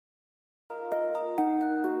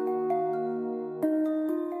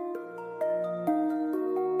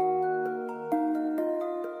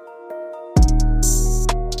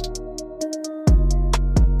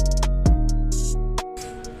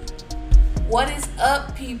What is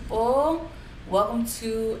up, people? Welcome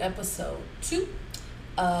to episode 2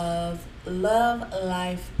 of Love,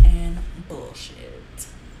 Life, and Bullshit.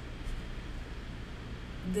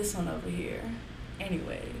 This one over here.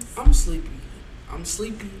 Anyways. I'm sleepy. I'm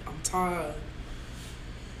tired.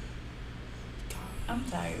 I'm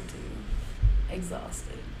tired too.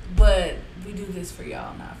 Exhausted. But we do this for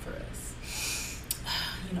y'all, not for us.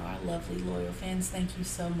 You know, our lovely, loyal fans, thank you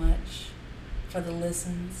so much for the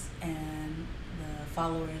listens and the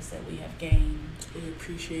followers that we have gained. We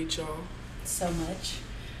appreciate y'all so much.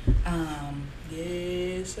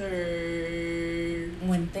 Yes, sir.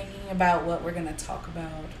 When thinking about what we're going to talk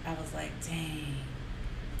about, I was like, dang,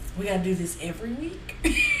 we got to do this every week?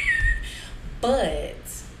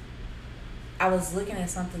 But I was looking at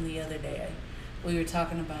something the other day. We were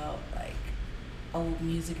talking about, like, old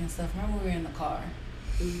music and stuff. Remember we were in the car?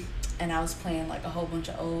 Mm-hmm. And I was playing, like, a whole bunch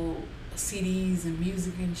of old CDs and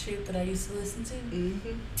music and shit that I used to listen to.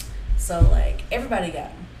 Mm-hmm. So, like, everybody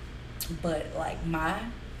got them. But, like, my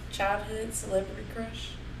childhood celebrity crush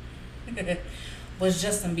was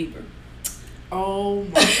Justin Bieber. Oh,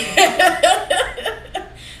 my God.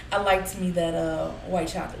 I liked me that white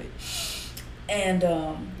chocolate. And,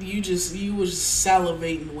 you was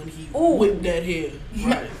salivating when he whipped that hair.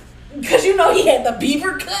 Right. Because, you know, he had the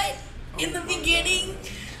Bieber cut in the beginning.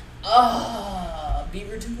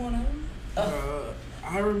 Bieber 2.0.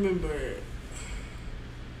 I remember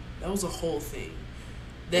that was a whole thing.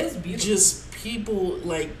 That was beautiful. Just people,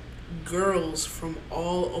 like, girls from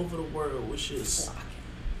all over the world was just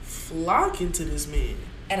flocking to this man.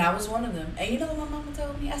 And I was one of them. And you know what my mama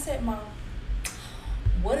told me? I said, Mom,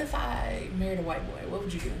 what if I married a white boy? What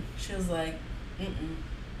would you do? She was like,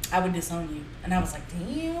 I would disown you. And I was like,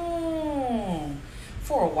 damn.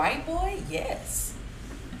 For a white boy? Yes.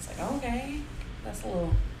 It's like, okay. That's a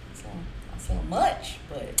little much,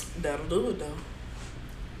 but that'll do it though.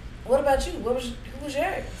 What about you? Who was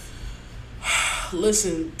yours?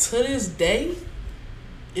 Listen, to this day,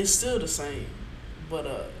 it's still the same.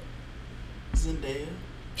 But Zendaya.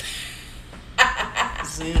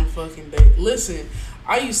 Zen fucking day. Listen,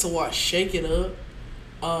 I used to watch Shake It Up.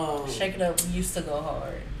 Shake It Up used to go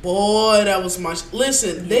hard. Boy, that was my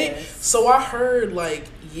listen. Yes. So I heard like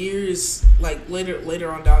years like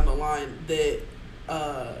later on down the line that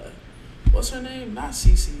what's her name? Not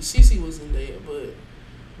Cece. Cece was in there, but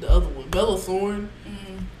the other one, Bella Thorne.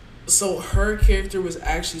 Mm-hmm. So her character was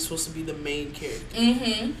actually supposed to be the main character.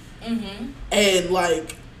 And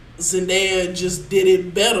like Zendaya just did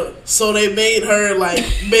it better, so they made her like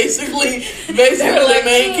basically the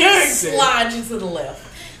main character. Slide you to the left.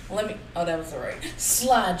 Oh, that was the right.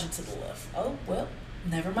 Slide you to the left. Oh well,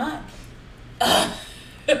 never mind.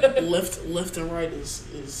 left and right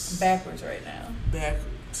is backwards right now.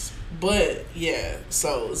 Backwards, but yeah.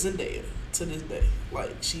 So Zendaya to this day,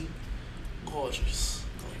 like she gorgeous.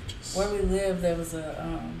 Where we live, there was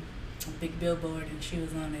a big billboard, and she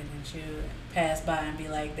was on it, and she would pass by and be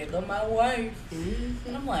like, "There go my wife," and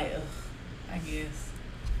I'm like, ugh, I guess.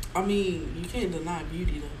 I mean, you can't deny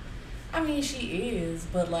beauty though. I mean, she is,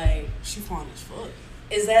 but like, she fine as fuck.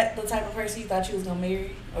 Is that the type of person you thought you was gonna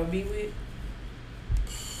marry or be with?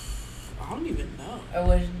 I don't even know.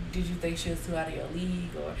 Or did you think she was too out of your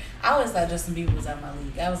league? Or I always thought Justin Bieber was out of my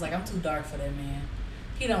league. I was like, I'm too dark for that man.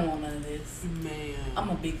 He don't want none of this. Man, I'm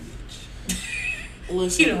a big bitch.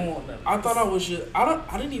 Listen, he don't want none of I this. thought I was just.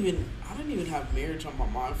 I didn't even have marriage on my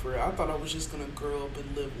mind for it. I thought I was just gonna grow up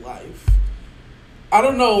and live life. I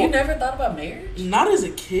don't know. You never thought about marriage? Not as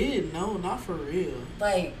a kid, no, not for real.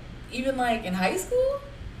 Like, even like in high school?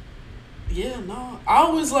 Yeah, no. I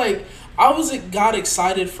got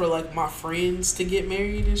excited for like my friends to get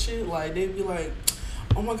married and shit. Like they'd be like,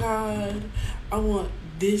 "Oh my God, I want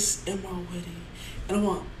this in my wedding. And I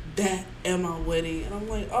want that at my wedding." And I'm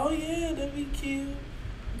like, "Oh yeah, that'd be cute."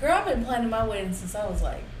 Girl, I've been planning my wedding since I was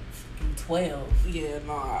like 12. Yeah,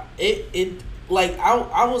 nah. It like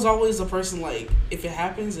I was always a person like, if it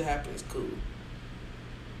happens, cool.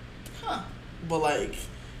 Huh. But like,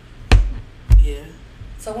 yeah.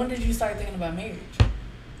 So when did you start thinking about marriage?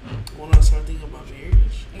 When I started thinking about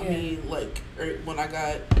marriage, yeah. I mean, like when I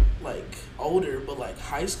got like older, but like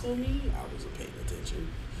high school me, I wasn't paying attention.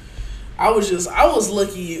 I was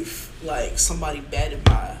lucky if like somebody batted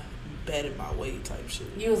my way type shit.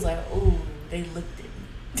 You was like, ooh, they looked at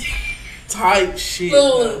me. Type shit.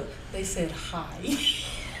 Ooh, they said hi.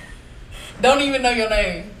 Don't even know your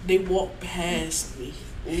name. They walked past me.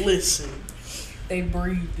 Listen. They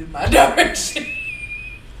breathed in my direction.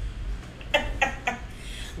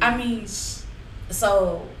 I mean,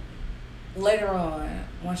 so later on,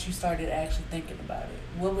 once you started actually thinking about it,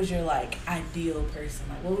 what was your like ideal person?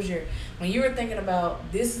 Like, what was your when you were thinking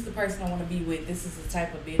about this is the person I want to be with, this is the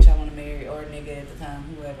type of bitch I want to marry or nigga at the time,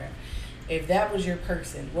 whoever. If that was your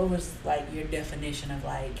person, what was like your definition of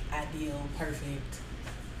like ideal, perfect?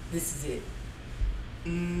 This is it. I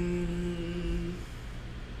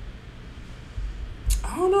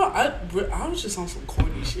don't know. I was just on some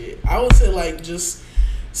corny shit. I would say like just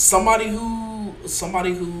somebody who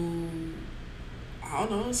I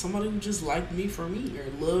don't know, somebody who just liked me for me or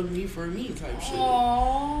loved me for me type shit.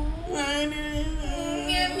 Aww.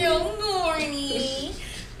 You're so corny.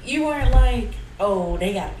 You weren't like, oh,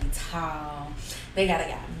 they gotta be tall. They gotta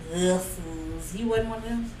got muscles. You wasn't one of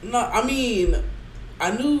them? No, I mean,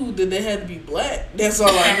 I knew that they had to be black. That's all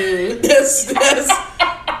I knew.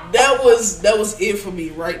 That was it for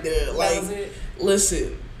me right there. Like, That was it?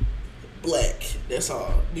 Listen, black. That's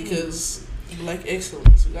all. Because black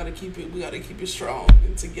excellence. We gotta keep it strong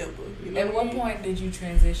and together. You know. At what point did you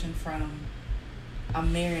transition from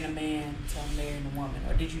I'm marrying a man to I'm marrying a woman,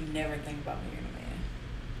 or did you never think about marrying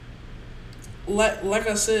a man? Like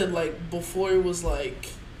I said, like before, it was like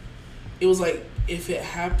if it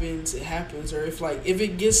happens, it happens, or if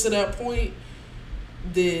it gets to that point,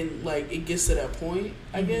 then like it gets to that point,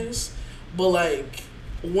 I guess. But like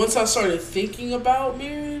once I started thinking about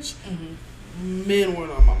marriage, men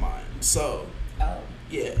weren't on my mind. So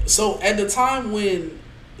yeah. So at the time when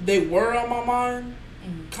they were on my mind,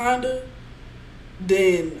 kinda,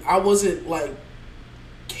 then I wasn't like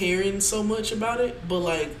caring so much about it. But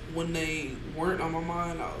like when they weren't on my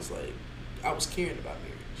mind, I was caring about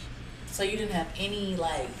marriage. So you didn't have any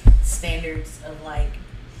like standards of like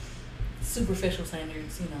superficial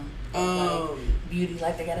standards, you know, of, like beauty,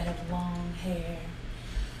 like they gotta have long hair,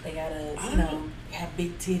 they gotta, you know, have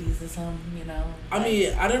big titties or something, you know. Like,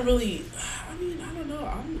 I don't know.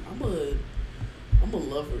 I'm a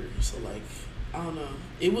lover, so like I don't know.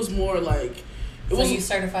 It was more like you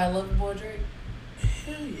certified lover boy, Drake?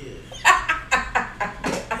 Hell yeah.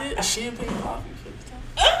 Champagne coffee for the time.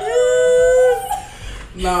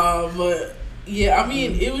 Nah, but yeah, I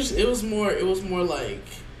mean it was more like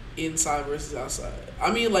inside versus outside.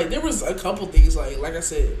 I mean, like there was a couple things like I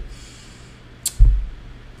said,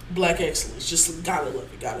 black excellence, just gotta love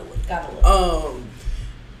it.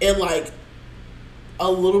 And like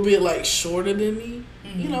a little bit like shorter than me,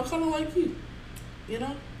 you know, kind of like you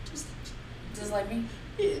know, just like me.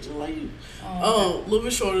 Yeah, just like you. A little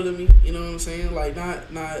bit shorter than me. You know what I'm saying? Like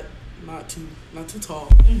not too tall.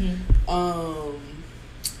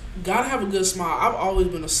 Gotta have a good smile. I've always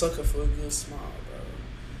been a sucker for a good smile, bro.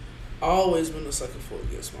 Always been a sucker for a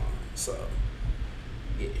good smile. So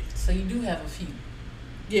yeah. So you do have a few.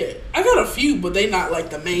 Yeah, I got a few, but they not like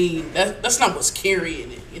the main. That's not what's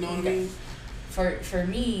carrying it. You know what I mean? For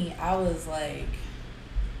me, I was like,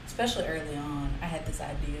 especially early on, I had this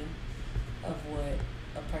idea of what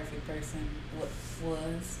a perfect person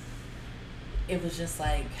was. It was just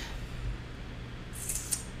like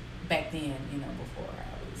back then, you know, before I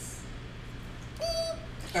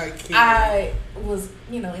was,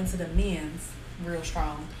 you know, into the men's real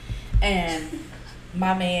strong, and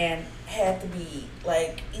my man had to be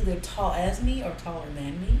like either tall as me or taller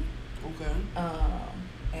than me. Okay.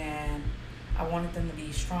 And I wanted them to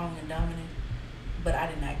be strong and dominant, but I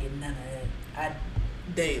did not get none of that.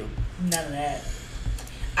 None of that.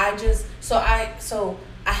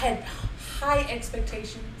 I had high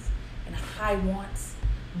expectations and high wants,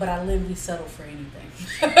 but I literally settled for anything.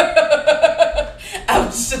 I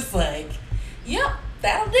was just like, yep,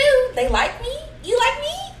 that'll do. They like me. You like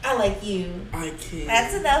me. I like you. I can't.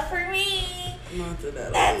 That's enough for me. Not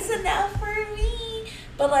that. That's enough for me.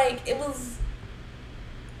 But like,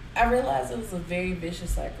 I realized it was a very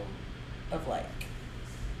vicious cycle of like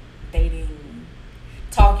dating,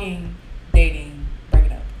 talking, dating,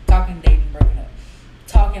 breaking up. Talking, dating, breaking up.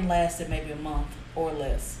 Talking lasted maybe a month or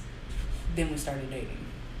less. Then we started dating.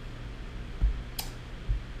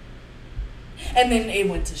 And then it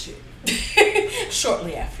went to shit.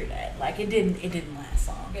 Shortly after that. Like it didn't last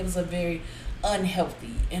long. It was a very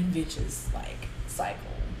unhealthy and vicious like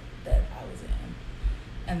cycle that I was in.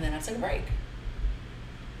 And then I took a break.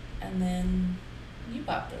 And then you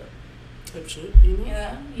popped up. Type shit, you know? You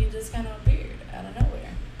know, you just kind of appeared out of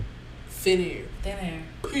nowhere. Thin air.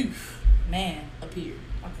 Poof. Man. Appeared.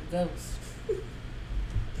 Like a ghost.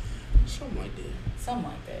 Something like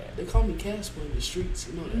that. They call me Casper in the streets,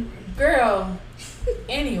 you know that, right? Girl.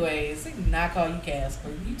 Anyways, they do not call you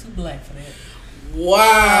Casper. You too black for that.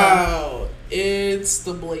 Wow. It's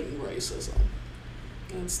the blatant racism.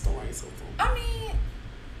 It's the racism. I mean,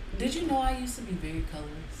 did you know I used to be very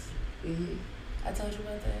colorless? I told you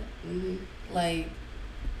about that. Mm-hmm. Like,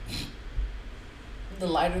 the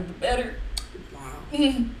lighter the better. Wow.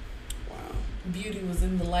 Wow. Beauty was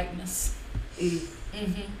in the lightness. Mm.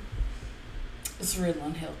 It's real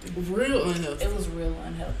unhealthy. Real unhealthy. It was real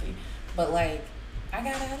unhealthy, but like, I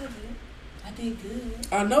got out of it. I did good.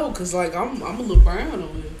 I know, cause like I'm a little brown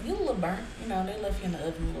over here. You a little burnt. You know, they left you in the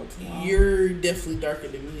oven a little too long. You're definitely darker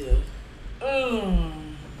than me though.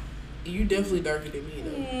 Mm. You definitely darker than me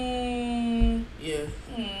though. Yeah.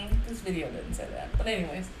 This video doesn't say that, but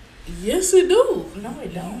anyways. Yes, it do. No,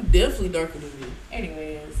 it don't. You definitely darker than me.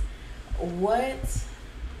 Anyways, what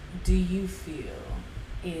do you feel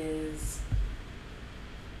is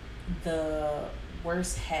the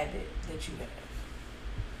worst habit that you have?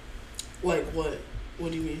 Like what?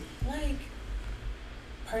 What do you mean? Like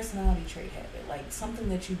personality trait habit, like something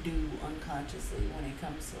that you do unconsciously when it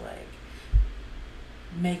comes to like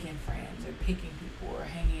making friends or picking people or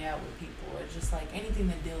hanging out with people or just like anything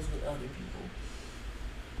that deals with other people.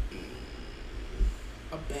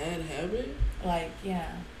 A bad habit? Like,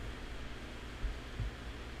 yeah.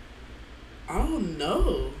 I don't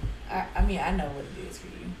know. I mean, I know what it is for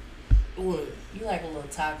you. What? You like a little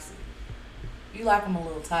toxic. You like them a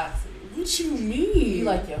little toxic. What you mean? You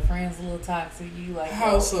like your friends a little toxic. You like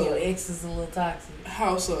How so? Your ex is a little toxic.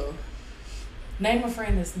 How so? Name a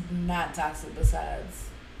friend that's not toxic besides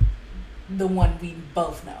the one we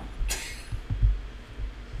both know.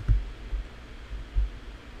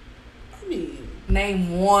 I mean,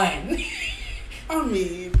 name one. I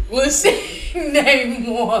mean, listen. Name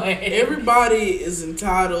one. Everybody is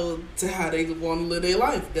entitled to how they want to live their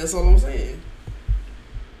life. That's all I'm saying.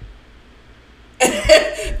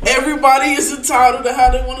 Everybody is entitled to how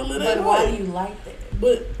they want to live their life. But why do you like that?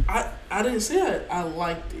 But I didn't say I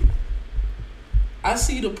liked it. I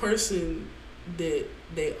see the person that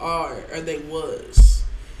they are or they was.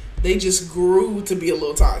 They just grew to be a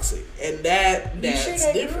little toxic, and that's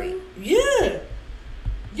sure different. Grew? Yeah.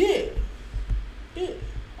 Okay.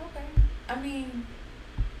 I mean,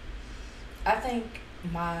 I think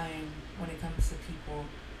mine when it comes to people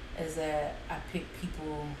is that I pick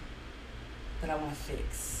people that I want to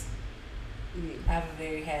fix. Mm. I have a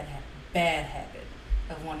very bad habit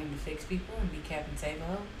of wanting to fix people and be Captain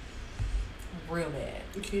Save-A-Ho. Real bad.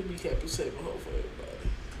 You can't be Captain Save-A-Ho for everybody.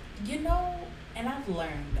 You know, and I've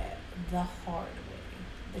learned that the hard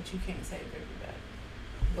way, that you can't save everybody.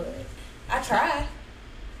 But I try.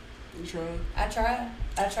 You try? I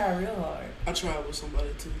try real hard. I tried with somebody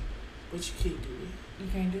too, but you can't do it. You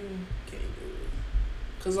can't do it. Can't do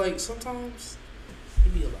it. Cause like sometimes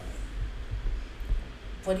it be a lot.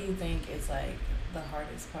 What do you think is like the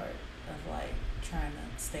hardest part of like trying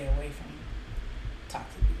to stay away from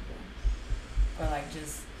toxic people, or like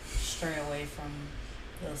just stray away from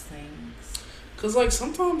those things? Cause like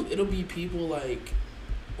sometimes it'll be people like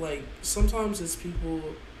sometimes it's people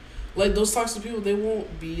like those toxic people. They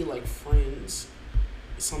won't be like friends.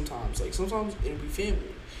 Sometimes sometimes it'll be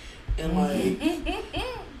family, and like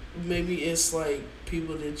maybe it's like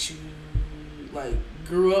people that you like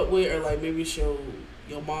grew up with, or like maybe it's your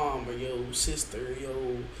mom or your sister,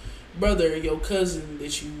 your brother, or your cousin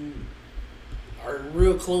that you are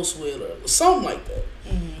real close with, or something like that.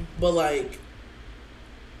 Mm-hmm. But like,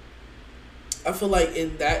 I feel like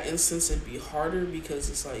in that instance it'd be harder because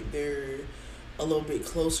it's like they're a little bit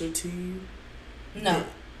closer to you. No, yeah.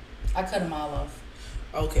 I cut them all off.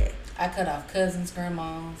 Okay. I cut off cousins,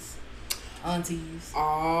 grandmas, aunties.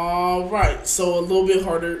 All right, so a little bit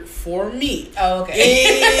harder for me. Oh,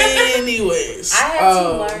 okay. Anyways, I had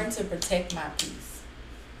to learn to protect my peace.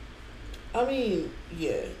 I mean,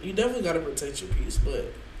 yeah, you definitely got to protect your peace,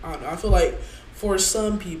 but I don't know. I feel like for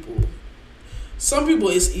some people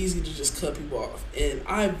it's easy to just cut people off, and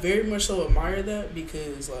I very much so admire that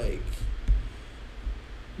because like,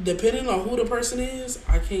 depending on who the person is,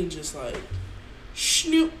 I can't just like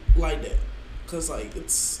snoop like that, cause like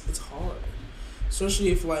it's hard, especially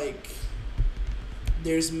if like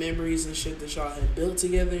there's memories and shit that y'all have built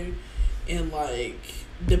together, and like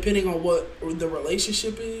depending on what the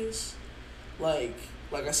relationship is, like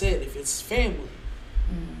I said, if it's family,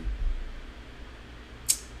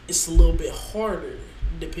 it's a little bit harder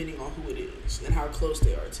depending on who it is and how close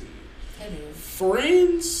they are to you. It is.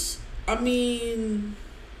 Friends, I mean,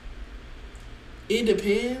 it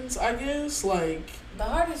depends, I guess. Like, the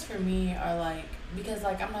hardest for me are like, because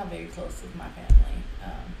like I'm not very close with my family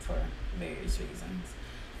for various reasons,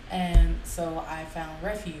 and so I found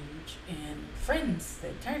refuge in friends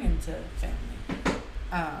that turn into family,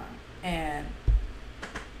 and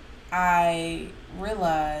I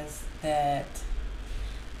realized that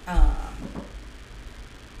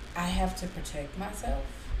I have to protect myself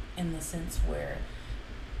in the sense where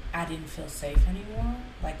I didn't feel safe anymore.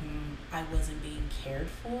 Like, I wasn't being cared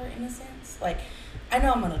for in a sense. Like, I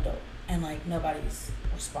know I'm an adult and like nobody's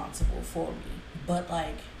responsible for me, but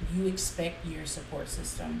like you expect your support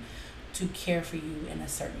system to care for you in a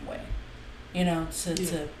certain way, you know,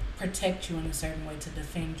 to protect you in a certain way, to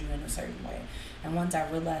defend you in a certain way. And once I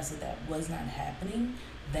realized that was not happening,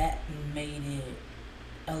 that made it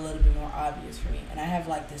a little bit more obvious for me. And I have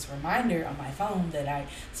like this reminder on my phone that I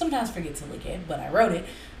sometimes forget to look at, but I wrote it.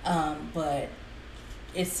 But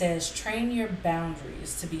it says, train your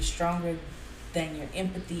boundaries to be stronger than your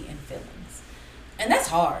empathy and feelings. And that's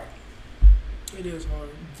hard. It is hard.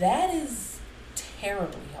 That is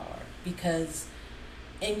terribly hard, because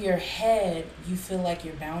in your head you feel like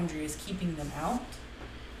your boundary is keeping them out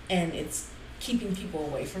and it's keeping people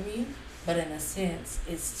away from you, but in a sense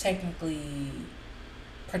it's technically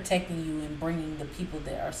protecting you and bringing the people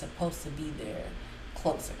that are supposed to be there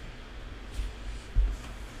closer,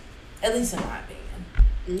 at least in my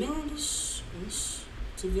opinion. No, that's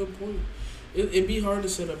a good point. It'd be hard to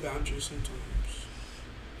set a boundary sometimes.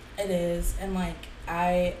 It is. And like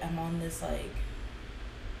I am on this like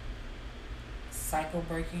cycle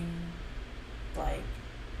breaking like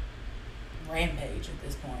rampage at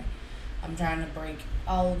this point. I'm trying to break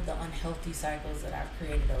all of the unhealthy cycles that I've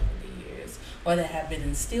created over the years, or that have been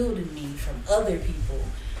instilled in me from other people,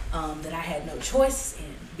 that I had no choice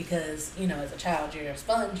in, because, you know, as a child you're a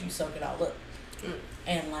sponge, you soak it all up.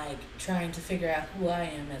 And like trying to figure out who I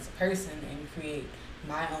am as a person and create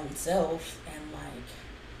my own self, and like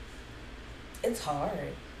it's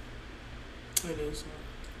hard. It is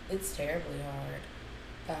hard. It's terribly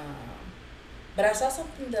hard. But I saw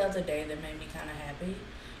something the other day that made me kind of happy.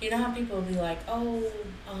 You know how people will be like, oh,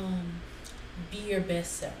 be your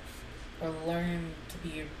best self, or learn to be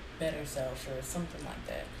your better self, or something like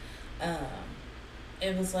that.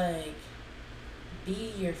 It was like,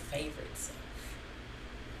 be your favorite self.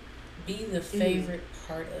 Be the favorite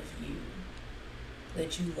part of you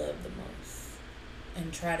that you love the most,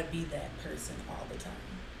 and try to be that person all the time.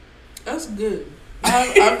 That's good.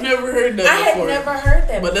 I've never heard that before. I had never heard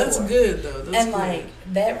that but before. That's good, though. That's and, good. like,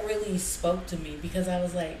 that really spoke to me, because I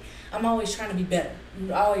was like, I'm always trying to be better.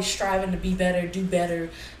 I'm always striving to be better, do better,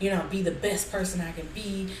 you know, be the best person I can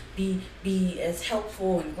be as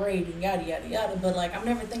helpful and great and yada, yada, yada. But, like, I'm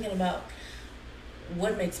never thinking about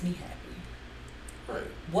what makes me happy. Right.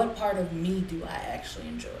 What part of me do I actually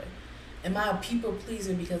enjoy? Am I a people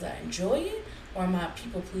pleaser because I enjoy it, or am I a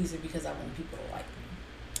people pleaser because I want people to like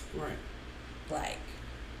me? Right. Like,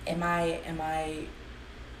 am I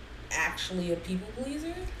actually a people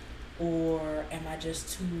pleaser, or am I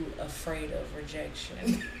just too afraid of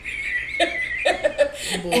rejection?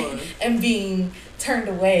 Boy. and being turned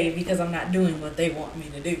away because I'm not doing what they want me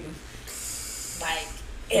to do. Like,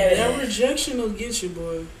 that rejection will get you,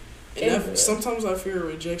 boy. And sometimes I fear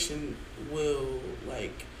rejection will,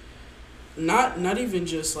 like, not even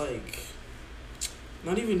just like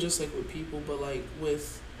with people, but like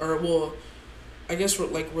with, or well, I guess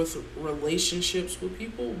like with relationships with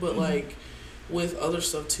people, but like with other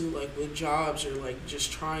stuff too, like with jobs, or like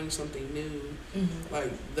just trying something new.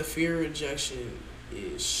 Like, the fear of rejection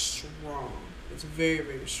is strong. It's very,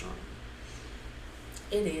 very strong.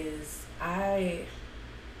 It is. I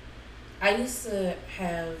used to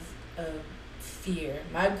have a fear.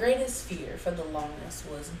 My greatest fear for the longest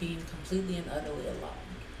was being completely and utterly alone.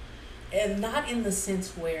 And not in the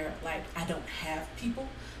sense where, like, I don't have people,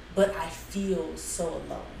 but I feel so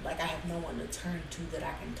alone. Like, I have no one to turn to that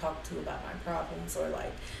I can talk to about my problems, or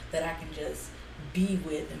like that I can just be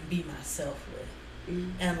with and be myself with.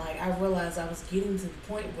 And like, I realized I was getting to the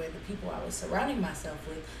point where the people I was surrounding myself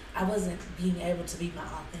with, I wasn't being able to be my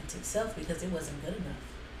authentic self, because it wasn't good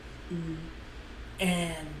enough.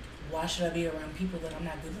 And why should I be around people that I'm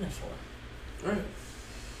not good enough for? Right.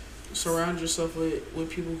 Surround yourself with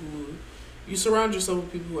people who, you surround yourself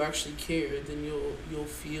with people who actually care, then you'll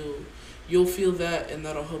feel that, and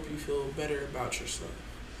that'll help you feel better about yourself.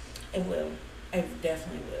 It will. It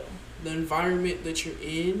definitely will. The environment that you're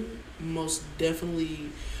in most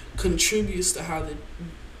definitely contributes to how the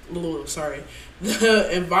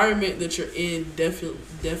environment that you're in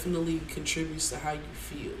definitely contributes to how you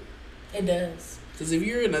feel. It does. Because if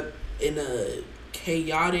you're in a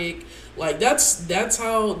chaotic, like, that's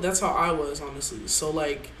how I was, honestly. So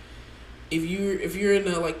like, if you're in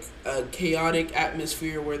a chaotic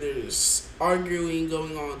atmosphere where there's arguing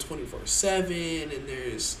going on 24/7, and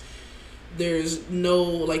there's no,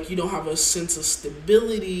 like, you don't have a sense of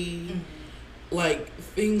stability, like,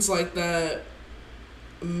 things like that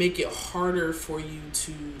make it harder for you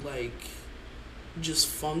to, like, just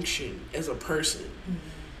function as a person.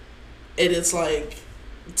 and it's like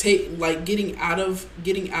getting out of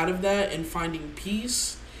that and finding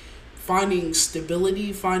peace, finding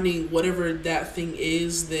stability, finding whatever that thing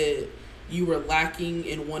is that you were lacking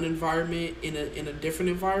in one environment in a different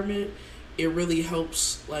environment. It really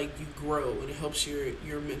helps like you grow, and it helps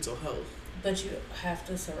your mental health. But you have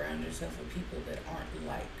to surround yourself with people that aren't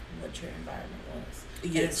like what your environment was.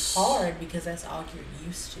 Yes. And it's hard because that's all you're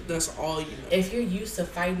used to. That's all you know. If you're used to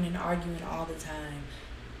fighting and arguing all the time,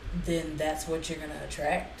 then that's what you're gonna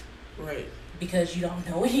attract. Right. Because you don't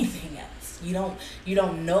know anything else. You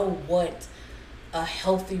don't know what a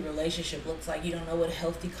healthy relationship looks like. You don't know what a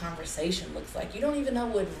healthy conversation looks like. You don't even know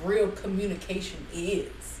what real communication is.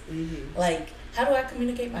 Mm-hmm. Like, how do I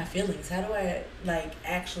communicate my feelings? How do I like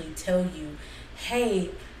actually tell you, hey,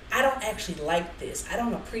 I don't actually like this. I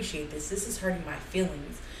don't appreciate this. This is hurting my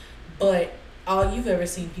feelings. But all you've ever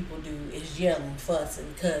seen people do is yell and fuss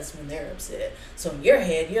and cuss when they're upset. So in your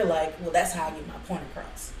head, you're like, well, that's how I get my point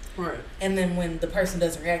across. Right. And then when the person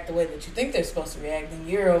doesn't react the way that you think they're supposed to react, then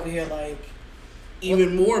you're over here like...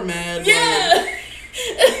 Even more mad. Yeah!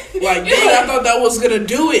 Like, dang, I thought that was going to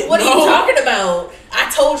do it. What are you talking about? I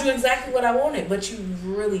told you exactly what I wanted, but you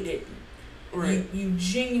really didn't. Right. You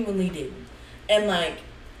genuinely didn't. And, like,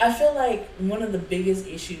 I feel like one of the biggest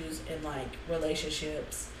issues in, like,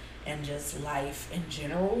 relationships and just life in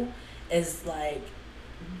general is, like,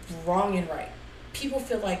 wrong and right. People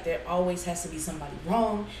feel like there always has to be somebody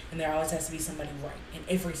wrong and there always has to be somebody right in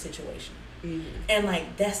every situation. Mm-hmm. And,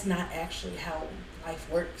 like, that's not actually how life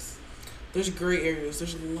works. There's gray areas.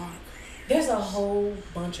 There's a lot of gray areas. There's a whole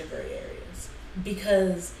bunch of gray areas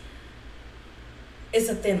because it's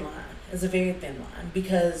a thin line. It's a very thin line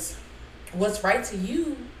because what's right to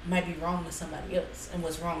you might be wrong to somebody else, and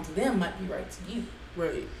what's wrong to them might be right to you.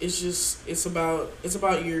 Right. It's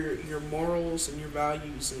about your morals and your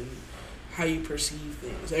values and how you perceive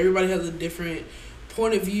things. Everybody has a different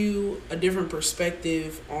point of view, a different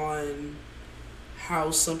perspective on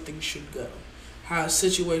how something should go, how a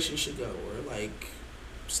situation should go, or like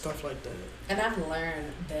stuff like that. And I've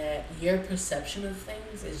learned that your perception of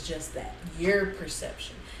things is just that, your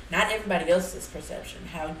perception. Not everybody else's perception.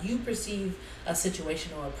 How you perceive a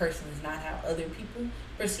situation or a person is not how other people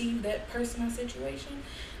perceive that person or situation.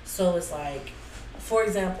 So it's like, for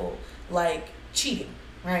example, like cheating,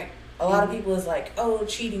 right? A lot of people is like, oh,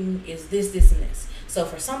 cheating is this, this, and this. So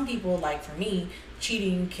for some people, like for me,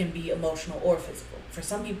 cheating can be emotional or physical. For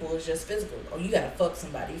some people, it's just physical. Oh, you gotta fuck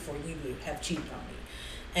somebody for you to have cheated on me.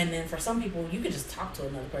 And then for some people, you could just talk to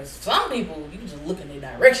another person. Some people, you can just look in their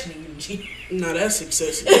direction and you can cheat. No, that's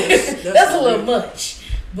excessive. That's a little much.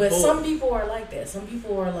 But Boy. some people are like that. Some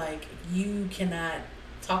people are like, you cannot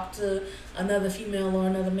talk to another female or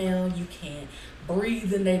another male. You can't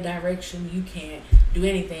breathe in their direction. You can't do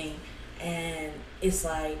anything. And it's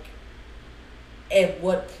like, at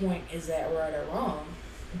what point is that right or wrong?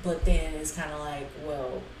 But then it's kind of like,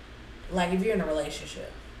 well, like if you're in a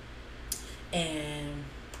relationship and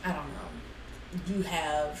I don't know,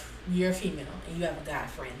 you're a female and you have a guy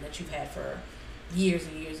friend that you've had for years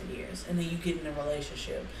and years and years, and then you get in a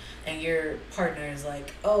relationship and your partner is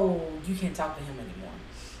like, oh, you can't talk to him anymore,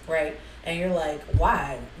 right? And you're like,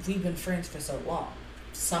 why? We've been friends for so long.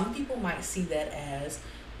 Some people might see that as,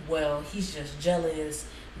 well, he's just jealous,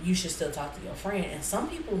 you should still talk to your friend. And some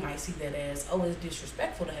people might see that as, oh, it's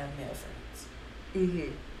disrespectful to have male friends.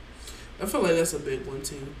 Mm-hmm. I feel like that's a big one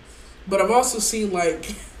too. But I've also seen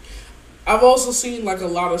like a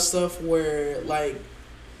lot of stuff where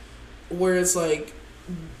it's like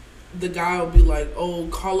the guy will be like, oh,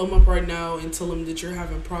 call him up right now and tell him that you're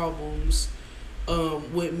having problems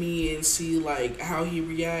with me, and see like how he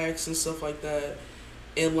reacts and stuff like that.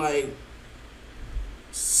 And like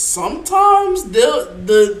sometimes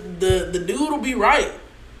the dude will be right.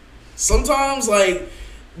 Sometimes like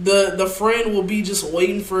the friend will be just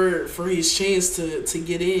waiting for his chance to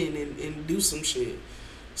get in and do some shit.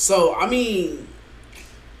 So I mean,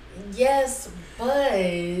 yes, but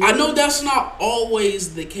I know that's not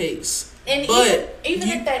always the case. And but even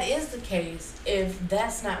if that is the case, if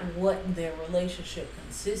that's not what their relationship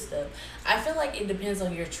consists of, I feel like it depends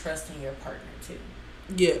on your trust in your partner too.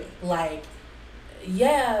 Yeah. Like,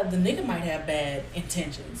 yeah, the nigga might have bad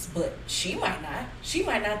intentions, but she might not. She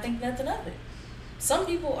might not think nothing of it. Some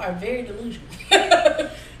people are very delusional.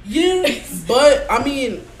 Yeah, but I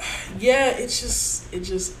mean, yeah, it's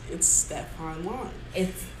that fine line.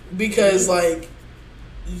 Because like,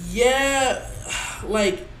 yeah,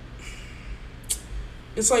 like,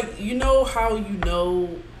 it's like, you know how you know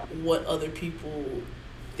what other people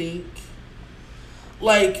think?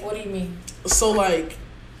 Like, what do you mean? So like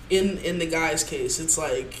in the guy's case, it's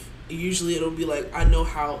like usually it'll be like, I know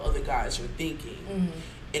how other guys are thinking. Mm-hmm.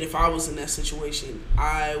 And if I was in that situation,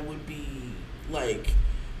 I would be like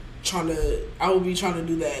trying to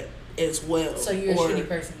do that as well. So you're a shitty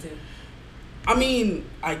person too. I mean,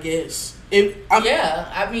 I guess. For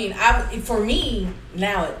me,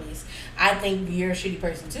 now at least, I think you're a shitty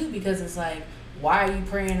person too, because it's like, why are you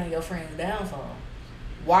preying on your friend's downfall?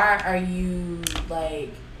 Why are you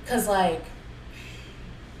like, because like,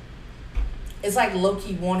 it's like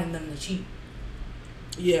low-key wanting them to cheat.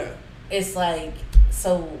 Yeah. It's like,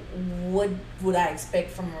 so what would I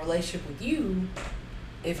expect from a relationship with you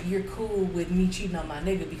if you're cool with me cheating on my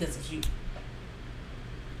nigga because it's you?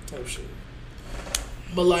 Type shit.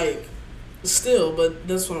 But like, still, but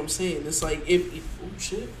that's what I'm saying. It's like, oh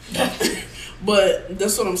shit. But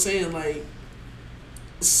that's what I'm saying. Like,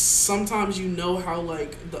 sometimes you know how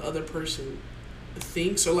like the other person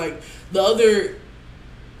thinks, or like the other,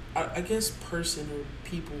 I guess, person or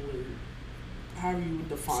people, or however you would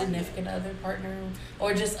define significant other, partner,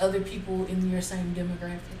 or just other people in your same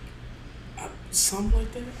demographic. Something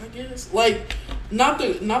like that, I guess. Like, not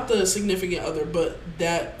the significant other, but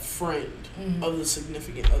that friend of the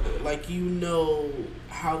significant other. Like, you know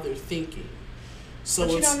how they're thinking. So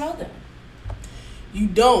but you don't know them. You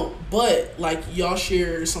don't, but like y'all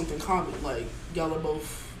share something common. Like y'all are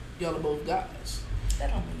both guys.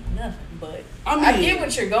 That don't mean nothing, but I mean, I get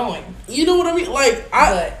what you're going. You know what I mean? Like,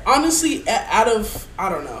 honestly, out of, I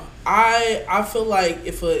don't know. I feel like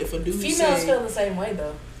if a dude females feel the same way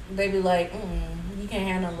though. They be like, you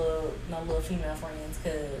can't have no little female friends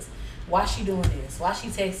because why she doing this? Why she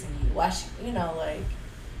texting you? Why she, like.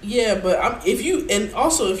 Yeah, but if you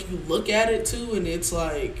look at it too, and it's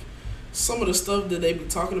like some of the stuff that they be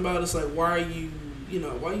talking about, it's like, why are you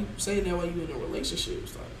saying that while you in a relationship?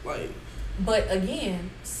 Like. But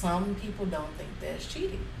again, some people don't think that's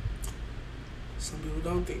cheating. Some people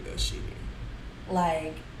don't think that's cheating.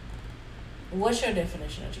 Like, what's your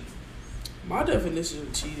definition of cheating? My definition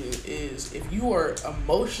of cheating is if you are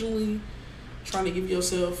emotionally trying to give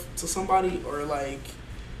yourself to somebody, or like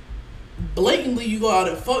blatantly you go out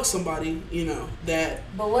and fuck somebody, that.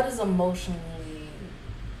 But what is emotionally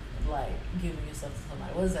like giving yourself to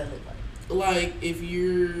somebody? What does that look like? Like if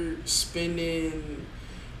you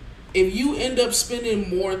end up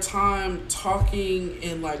spending more time talking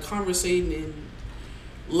and like conversating and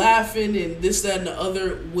laughing and this, that, and the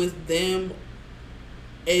other with them,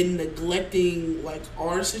 and neglecting like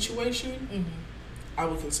our situation, I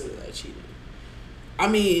would consider that cheating. I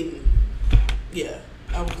mean, yeah,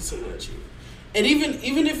 I would consider that cheating. And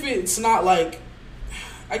even if it's not like,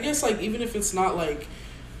 I guess like even if it's not like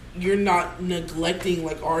you're not neglecting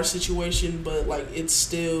like our situation, but like it's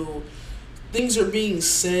still, things are being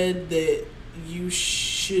said that you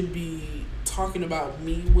should be talking about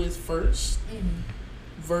me with first,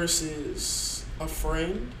 versus a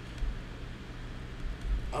friend,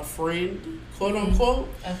 quote unquote,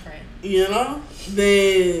 a friend,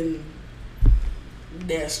 then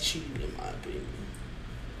that's cheating in my opinion.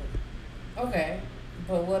 Okay,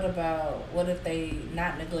 but what if they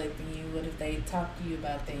not neglecting you? What if they talk to you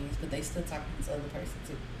about things, but they still talking to the other person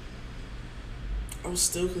too? I would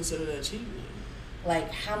still consider that cheating.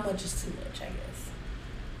 Like, how much is too much, I guess?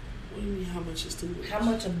 What do you mean, how much is too much? How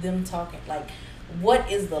much of them talking? Like,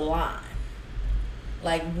 what is the line?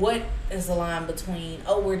 Like, what is the line between,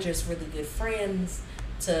 oh, we're just really good friends,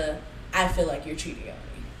 to, I feel like you're cheating on me?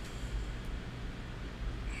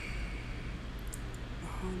 I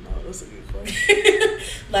don't know. That's a good question.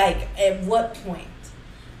 Like, at what point?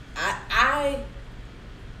 I,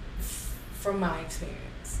 from my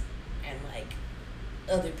experience, and like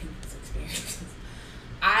other people's experiences,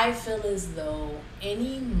 I feel as though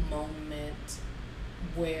any moment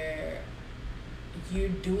where you're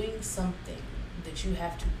doing something that you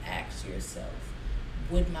have to ask yourself,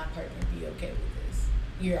 would my partner be okay with this?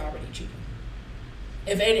 You're already cheating.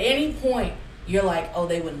 If at any point you're like, oh,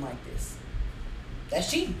 they wouldn't like this,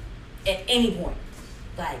 that's cheating. At any point.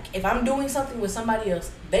 Like, if I'm doing something with somebody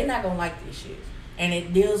else, they're not gonna like this shit, and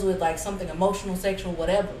it deals with like something emotional, sexual,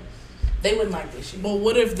 whatever, they wouldn't like this shit. But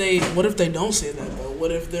what if they don't say that though?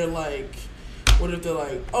 What if they're like,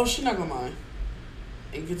 oh, she's not gonna mind,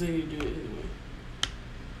 and continue to do it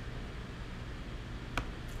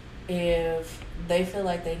anyway? If they feel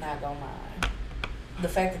like they're not gonna mind, the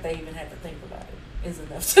fact that they even have to think about it is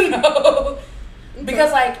enough to know.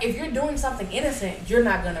 Because like, if you're doing something innocent, you're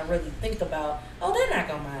not gonna really think about, oh, they're not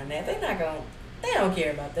gonna mind that, they don't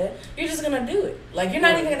care about that. You're just gonna do it. Like, you're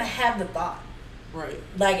not even gonna have the thought. Right.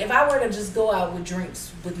 Like, if I were to just go out with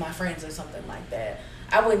drinks with my friends or something like that,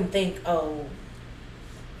 I wouldn't think, oh,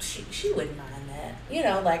 she wouldn't mind that. You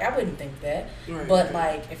know, like I wouldn't think that. Right, But right.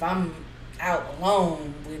 like if I'm out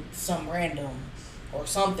alone with some random or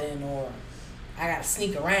something, or I gotta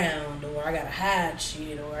sneak around, or I gotta hide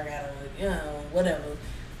shit, or I gotta, you know, whatever.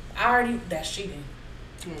 That's cheating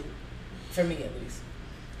Mm. for me at least.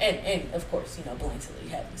 And of course, you know, blatantly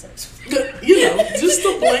having sex. You know, just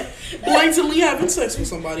to blatantly having sex with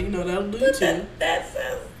somebody, you know, that'll do it too. That's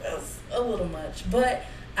a little much. But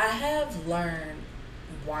I have learned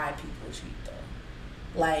why people cheat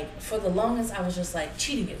though. Like for the longest, I was just like,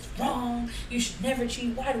 cheating is wrong. You should never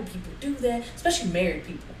cheat. Why do people do that? Especially married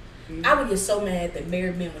people. Mm-hmm. I would get so mad that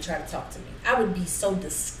married men would try to talk to me. I would be so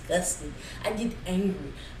disgusted. I'd get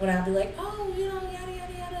angry when I'd be like, oh, you know, yada,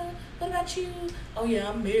 yada, yada. What about you? Oh, yeah,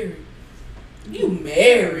 I'm married. You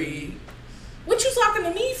married? What you talking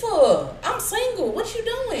to me for? I'm single. What you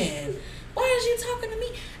doing? Why is you talking to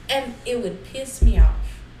me? And it would piss me off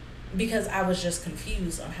because I was just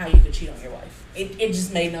confused on how you could cheat on your wife. It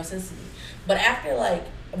just made no sense to me. But after, like,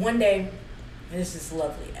 one day, there's this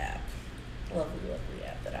lovely app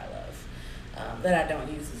that I love, that I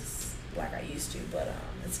don't use like I used to, but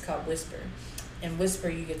it's called Whisper. And Whisper,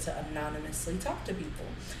 you get to anonymously talk to people,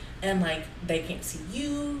 and like they can't see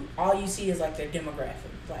you. All you see is like their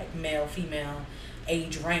demographic, like male, female,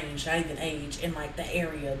 age range, not even age, and like the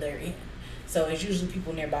area they're in. So it's usually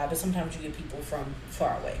people nearby, but sometimes you get people from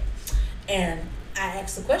far away. And I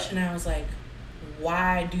asked the question, and I was like,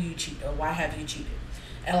 why do you cheat, or why have you cheated?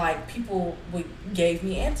 And like people gave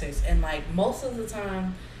me answers, and like most of the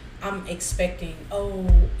time I'm expecting, oh,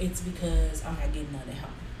 it's because I'm not getting none at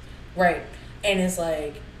home, right? And it's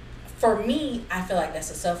like, for me, I feel like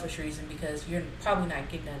that's a selfish reason, because you're probably not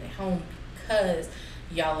getting none at home because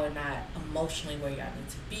y'all are not emotionally where y'all need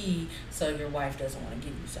to be, so your wife doesn't want to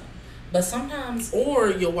give you something. But sometimes,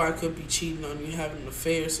 or your wife could be cheating on you, having an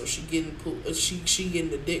affair, so she getting she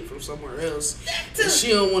getting the dick from somewhere else, and she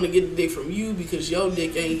don't want to get the dick from you because your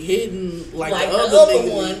dick ain't hidden like the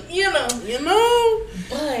other one, you know. You know.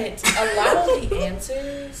 But a lot of the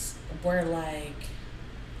answers were like,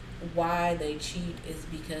 why they cheat is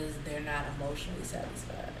because they're not emotionally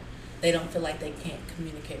satisfied. They don't feel like they can't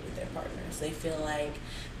communicate with their partners. They feel like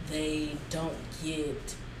they don't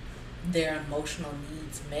get their emotional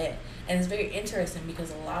needs met. And it's very interesting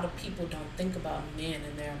because a lot of people don't think about men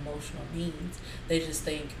and their emotional needs. They just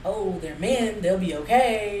think, oh, they're men, they'll be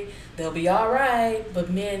okay, they'll be all right. But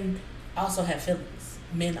men also have feelings.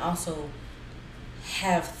 Men also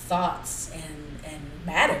have thoughts and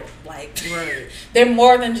matter. Like, right. They're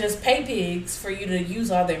more than just pay pigs for you to use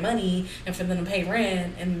all their money and for them to pay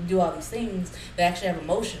rent and do all these things. They actually have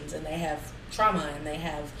emotions, and they have trauma, and they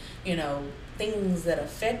have, you know, things that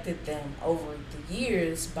affected them over the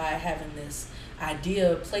years by having this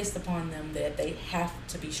idea placed upon them that they have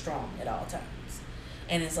to be strong at all times.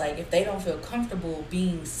 And it's like, if they don't feel comfortable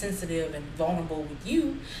being sensitive and vulnerable with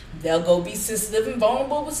you, they'll go be sensitive and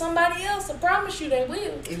vulnerable with somebody else. I promise you they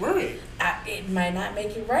will. Right. It might not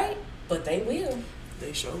make it right, but they will.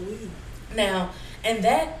 They sure will. Now, and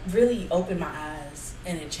that really opened my eyes,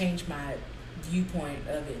 and it changed my viewpoint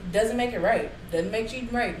of it. Doesn't make it right. Doesn't make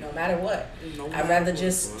cheating right, no matter what. I'd rather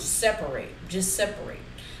just separate. Just separate.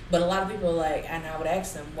 But a lot of people are like, and I would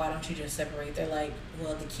ask them, why don't you just separate? They're like,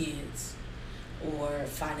 well, the kids, or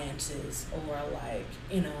finances, or like,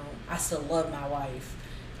 you know, I still love my wife.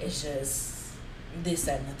 It's just this,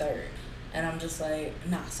 that, and the third. And I'm just like,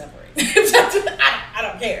 nah, separate. I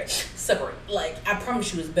don't care. Separate. Like, I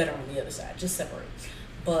promise you it's better on the other side. Just separate.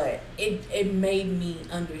 But it made me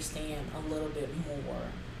understand a little bit more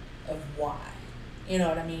of why. You know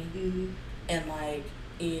what I mean? Mm-hmm. And like,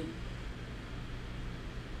 it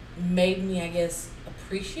made me, I guess,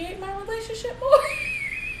 appreciate my relationship more.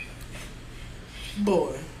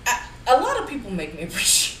 Boy. A lot of people make me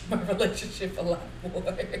appreciate my relationship a lot more.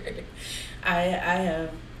 I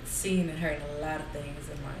have seen and heard a lot of things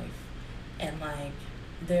in life. And like,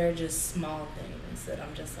 they're just small things that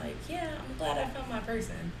I'm just like, yeah, I'm glad I found my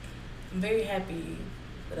person. I'm very happy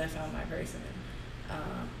that I found my person.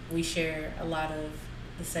 We share a lot of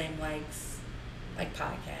the same likes, like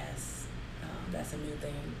podcasts. That's a new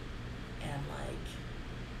thing. And like,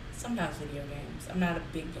 sometimes video games. I'm not a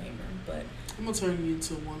big gamer, but I'm gonna turn you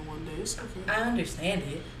into one day. It's okay. I understand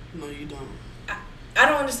it. No, you don't. I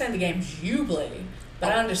don't understand the games you play,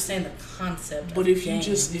 but I understand the concept. But of if games.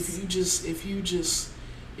 you just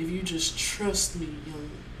trust me,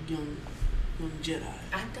 young Jedi.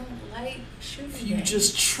 I don't like shooting If you games.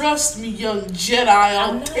 just trust me, young Jedi,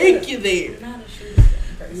 I'll take you there. I'm not a shooting game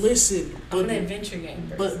person. Listen, I'm an adventure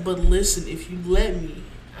game person. But listen, if you let me,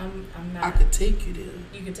 I'm not. I could take you there.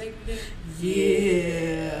 You can take me there.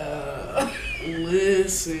 Yeah.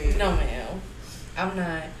 Listen. No, ma'am. I'm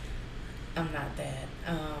not. I'm not that.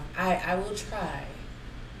 I will try.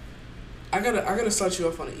 I gotta start you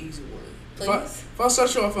off on an easy one. Please. If I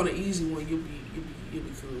start you off on an easy one, you'll be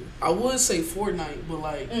cool. I would say Fortnite, but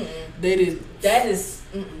like they didn't. That is.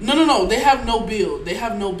 No. They have no build.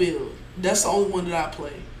 That's the only one that I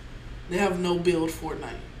play. They have no build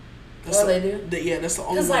Fortnite. They do? Yeah, that's the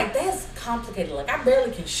only one. Because, like, that's complicated. Like, I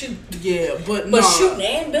barely can shoot. Yeah, but nah. Shooting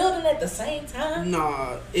and building at the same time?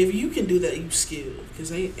 Nah. If you can do that, you skilled.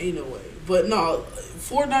 Because ain't no way. But, no,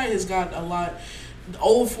 Fortnite has got a lot. The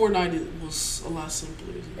old Fortnite was a lot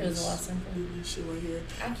simpler. It was a lot simpler. This shit right here.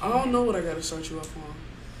 I don't know what I got to start you off on.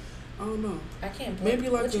 I don't know. I can't play. Maybe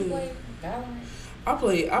like what you play? Valorant? I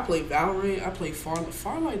play Valorant. I play Farlight.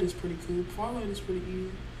 Farlight is pretty cool. Farlight is pretty easy.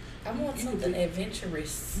 I want something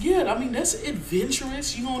adventurous. Yeah, I mean, that's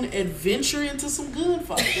adventurous. You going to adventure into some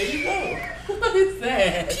gunfight. There you go. What is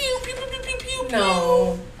that? Pew, pew, pew, pew, pew, pew.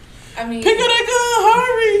 No. I mean... Pick up that gun,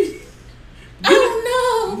 hurry.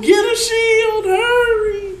 Oh, no. Get a shield,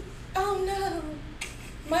 hurry. Oh, no.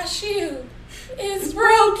 My shield is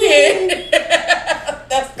broken.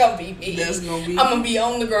 That's going to be me. That's going to be I'm going to be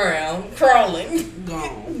on the ground, crawling.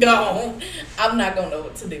 Gone. I'm not going to know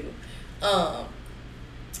what to do.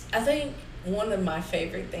 I think one of my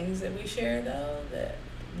favorite things that we share, though, that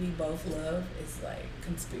we both love is, like,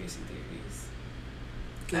 conspiracy theories.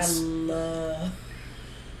 I love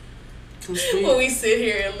when we sit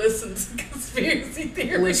here and listen to conspiracy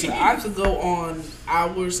theories. Listen, I could go on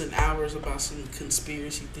hours and hours about some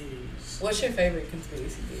conspiracy theories. What's your favorite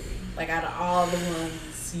conspiracy theory? Like, out of all the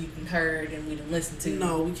ones you've heard and we done listened to?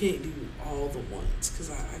 No, we can't do all the ones, because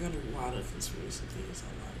I got a lot of conspiracy theories I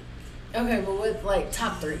like. Okay, but what, like,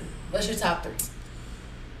 top 3? What's your top 3?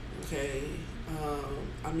 Okay,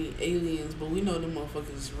 I mean aliens, but we know them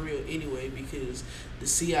motherfuckers is real anyway because the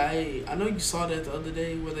CIA. I know you saw that the other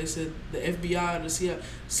day where they said the FBI and the CIA,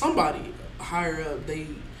 somebody higher up, they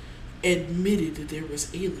admitted that there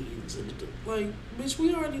was aliens. Like, bitch,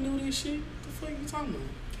 we already knew this shit. The fuck you talking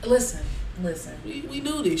about? Listen. We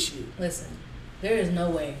knew this shit. Listen, there is no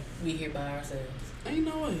way we here by ourselves. Ain't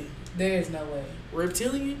no way. There is no way.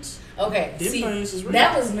 Reptilians? Okay, see,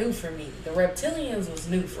 that was new for me. The reptilians was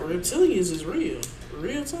new for me. Reptilians is real.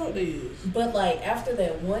 Real talk, they is. But, like, after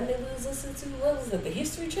that one that we was listening to, what was it, the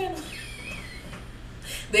History Channel?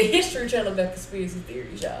 The History Channel got conspiracy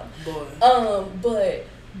theories, y'all. Boy. But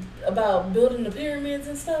about building the pyramids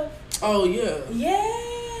and stuff. Oh, yeah.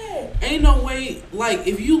 Yeah. Ain't no way, like,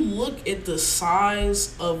 if you look at the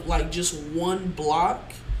size of, like, just one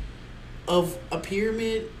block of a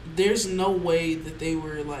pyramid, there's no way that they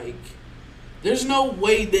were, like, there's no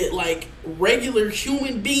way that, like, regular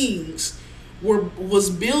human beings was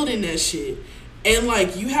building that shit. And,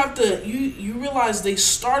 like, you have to, you realize they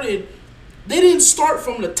didn't start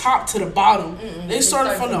from the top to the bottom. They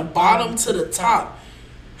started from the bottom to the top.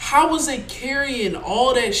 How was they carrying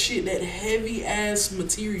all that shit, that heavy ass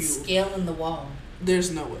material? Scaling the wall.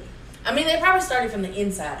 There's no way. I mean, they probably started from the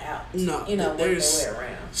inside out. No. You know, work their way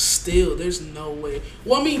around. Still, there's no way.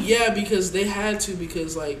 Well, I mean, yeah, because they had to,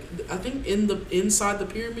 because, like, I think inside the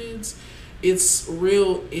pyramids, it's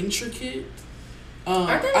real intricate.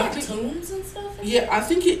 Aren't there, like, tombs and stuff? Yeah, I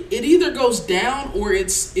think it either goes down or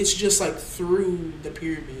it's just, like, through the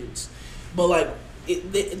pyramids. But, like,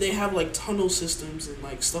 they have, like, tunnel systems and,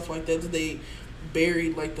 like, stuff like that they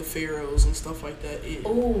buried, like, the pharaohs and stuff like that in.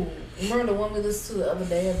 Ooh, remember the one we listened to the other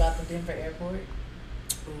day about the Denver airport?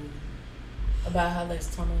 Ooh. About how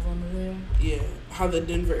there's tunnels under there? Yeah, how the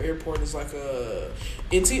Denver airport is like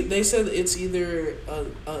they said it's either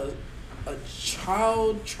a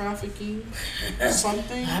child trafficking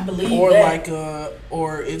something. I believe or that. Like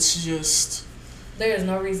or it's just. There is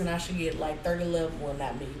no reason I should get like 30-11, well,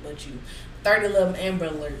 not me, but you, 30-11 Amber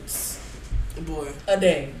Alerts. Boy. A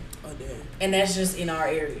day. And that's just in our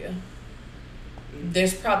area.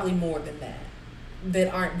 There's probably more than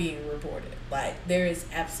that aren't being reported. Like, there is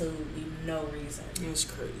absolutely no reason. That's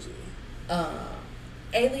crazy.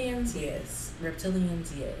 Aliens, yes.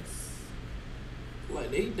 Reptilians, yes.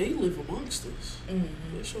 Like, they live amongst us.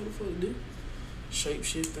 Mm-hmm. They sure the fuck do.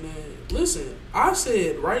 Shape-shifting that. Listen, I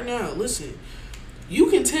said right now, listen, you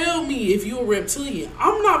can tell me if you're a reptilian.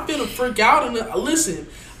 I'm not finna freak out. Listen,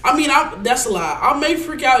 I mean, that's a lie. I may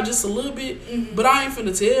freak out just a little bit, but I ain't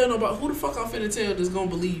finna tell nobody. Who the fuck I'm finna tell that's gonna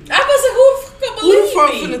believe me? I was like, who the fuck gonna believe me? Who the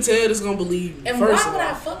fuck finna tell that's gonna believe me? And first why would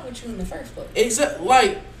I fuck with you in the first place? Exactly.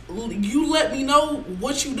 Like, you let me know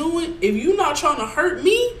what you doing. If you not trying to hurt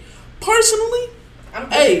me personally, I'm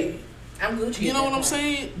good. I'm Gucci. You know what I'm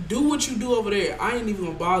saying? Do what you do over there. I ain't even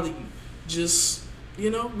gonna bother you. Just,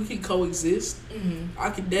 we can coexist. Mm-hmm.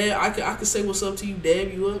 I could say what's up to you,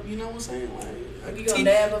 dab you up. You know what I'm saying? Like, you gonna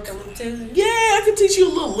dab up a little too? Yeah, I can teach you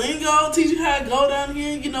a little lingo, teach you how to go down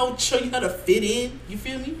here. Show you how to fit in. You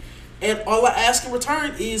feel me? And all I ask in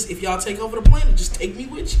return is, if y'all take over the planet, just take me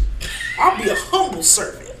with you. I'll be a humble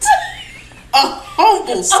servant. A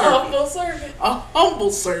humble servant. A humble servant. A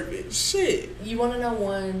humble servant. Shit. You want to know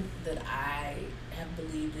one that I have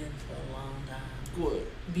believed in for a long time? What?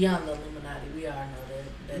 Beyond the Illuminati, we all know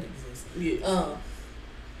that exists. Yeah.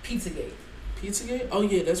 Pizzagate. Pizzagate? Oh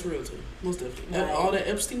yeah, that's real too. Most definitely. Right. All that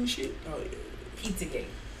Epstein shit. Oh yeah. Pizzagate.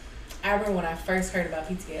 I remember when I first heard about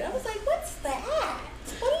Pizzagate, I was like, "What's that?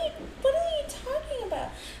 What are you talking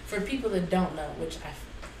about?" For people that don't know, which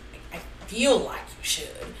I feel like you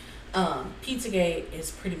should, Pizzagate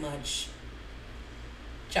is pretty much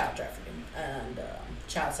child trafficking and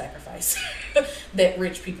child sacrifice that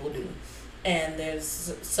rich people do. And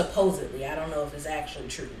there's supposedly, I don't know if it's actually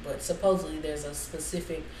true, but supposedly there's a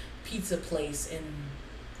specific pizza place in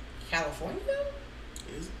California?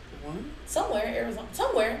 Is one? Somewhere, Arizona.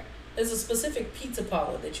 Somewhere. There's a specific pizza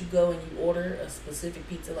parlor that you go and you order a specific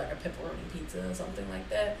pizza, like a pepperoni pizza or something like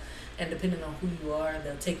that. And depending on who you are,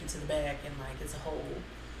 they'll take you to the back and it's a whole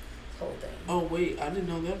thing. Oh wait, I didn't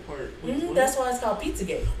know that part. Wait, that's why it's called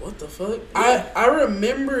Pizzagate. What the fuck? Yeah. I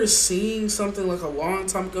remember seeing something like a long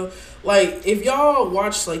time ago. Like, if y'all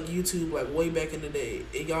watched like YouTube like way back in the day,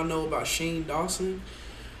 and y'all know about Shane Dawson.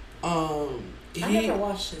 I never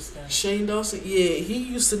watched this stuff. Shane Dawson, yeah, he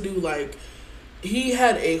used to do he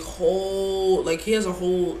had a whole he has a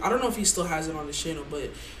whole, I don't know if he still has it on his channel, but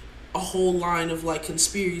a whole line of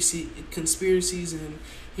conspiracies and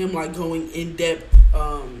him going in depth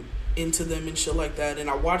into them and shit like that. And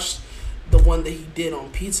I watched the one that he did on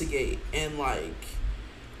Pizzagate, and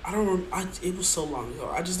it was so long ago.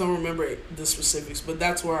 I just don't remember the specifics, but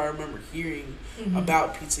that's where I remember hearing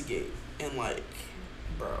about Pizzagate and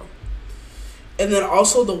bro. And then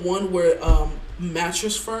also the one where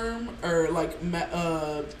Mattress Firm or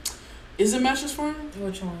is it Mattress Firm?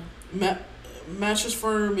 Which one? Mattress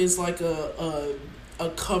Firm is a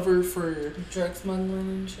cover for drug smuggling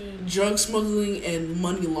and shit. Drug smuggling and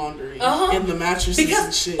money laundering in the mattresses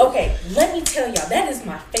and shit. Okay, let me tell y'all, that is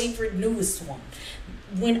my favorite newest one.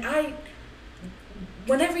 Whenever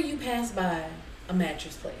you pass by a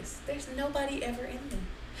mattress place, there's nobody ever in there.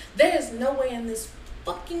 There's no way in this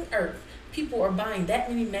fucking earth people are buying that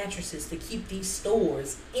many mattresses to keep these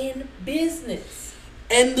stores in business.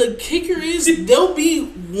 And the kicker is, there'll be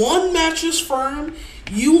one Mattress Firm,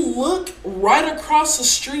 you look right across the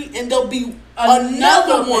street, and there'll be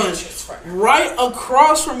another one right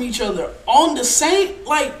across from each other on the same,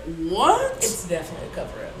 what? It's definitely a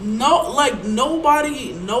cover-up. No,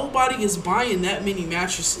 nobody is buying that many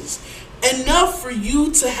mattresses. Enough for you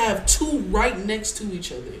to have two right next to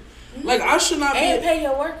each other. I should not pay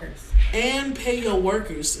your workers. And pay your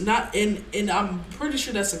workers. And I'm pretty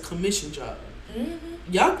sure that's a commission job.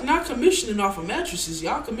 Mm-hmm. Y'all not commissioning off of mattresses.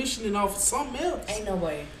 Y'all commissioning off of something else. Ain't no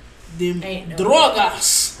way. Them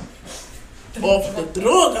drogas. Off the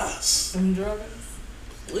drogas. Them drogas.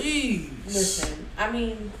 Please. Listen, I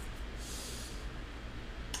mean,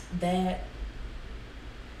 that,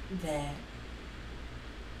 the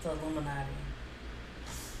Illuminati,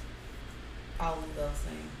 all of those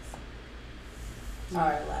things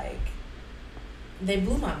are they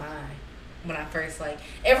blew my mind when I first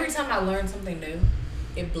every time I learn something new,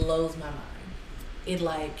 it blows my mind. It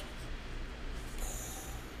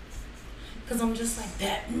because I'm just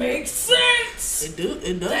that makes sense. It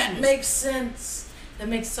does. That makes sense. That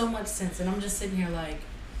makes so much sense. And I'm just sitting here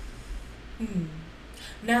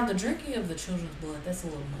Now the drinking of the children's blood, that's a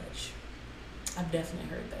little much. I've definitely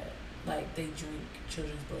heard that. They drink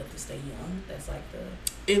children's blood to stay young. That's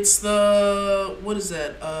It's the, what is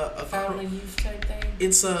that? A fountain of youth type thing.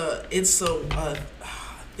 It's a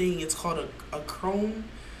thing. It's called a chromadine,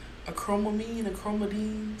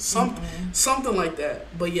 something like that.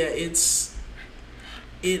 But yeah,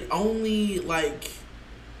 it only damn,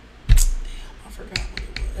 I forgot what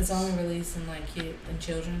it was. It's only released in kids and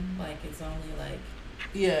children. It's only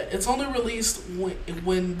yeah, it's only released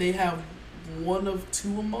when they have one of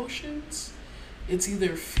two emotions. It's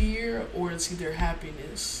either fear or it's either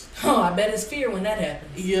happiness. Oh, I bet it's fear when that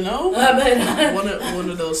happens. You know? I bet one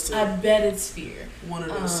of those two. I bet it's fear. One of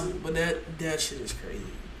those two. But that shit is crazy.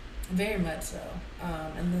 Very much so.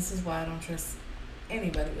 And this is why I don't trust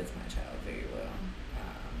anybody with my child very well.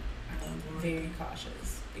 I'm very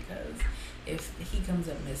cautious because if he comes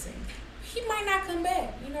up missing, he might not come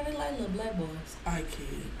back. You know, they like little black boys. I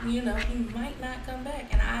can't. You know, he might not come back.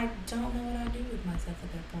 And I don't know what I'd do with myself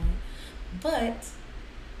at that point. But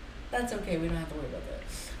that's okay. We don't have to worry about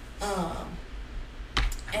that.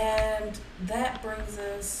 And that brings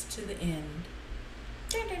us to the end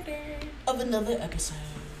of another episode.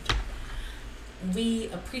 We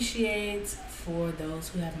appreciate for those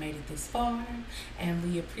who have made it this far, and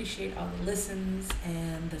we appreciate all the listens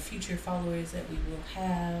and the future followers that we will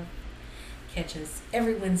have. Catch us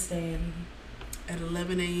every Wednesday at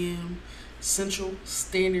 11 a.m. Central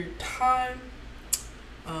Standard Time.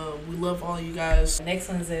 We love all you guys. Next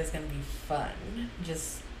Wednesday is gonna be fun.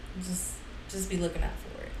 Just be looking out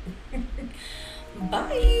for it.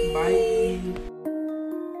 Bye. Bye.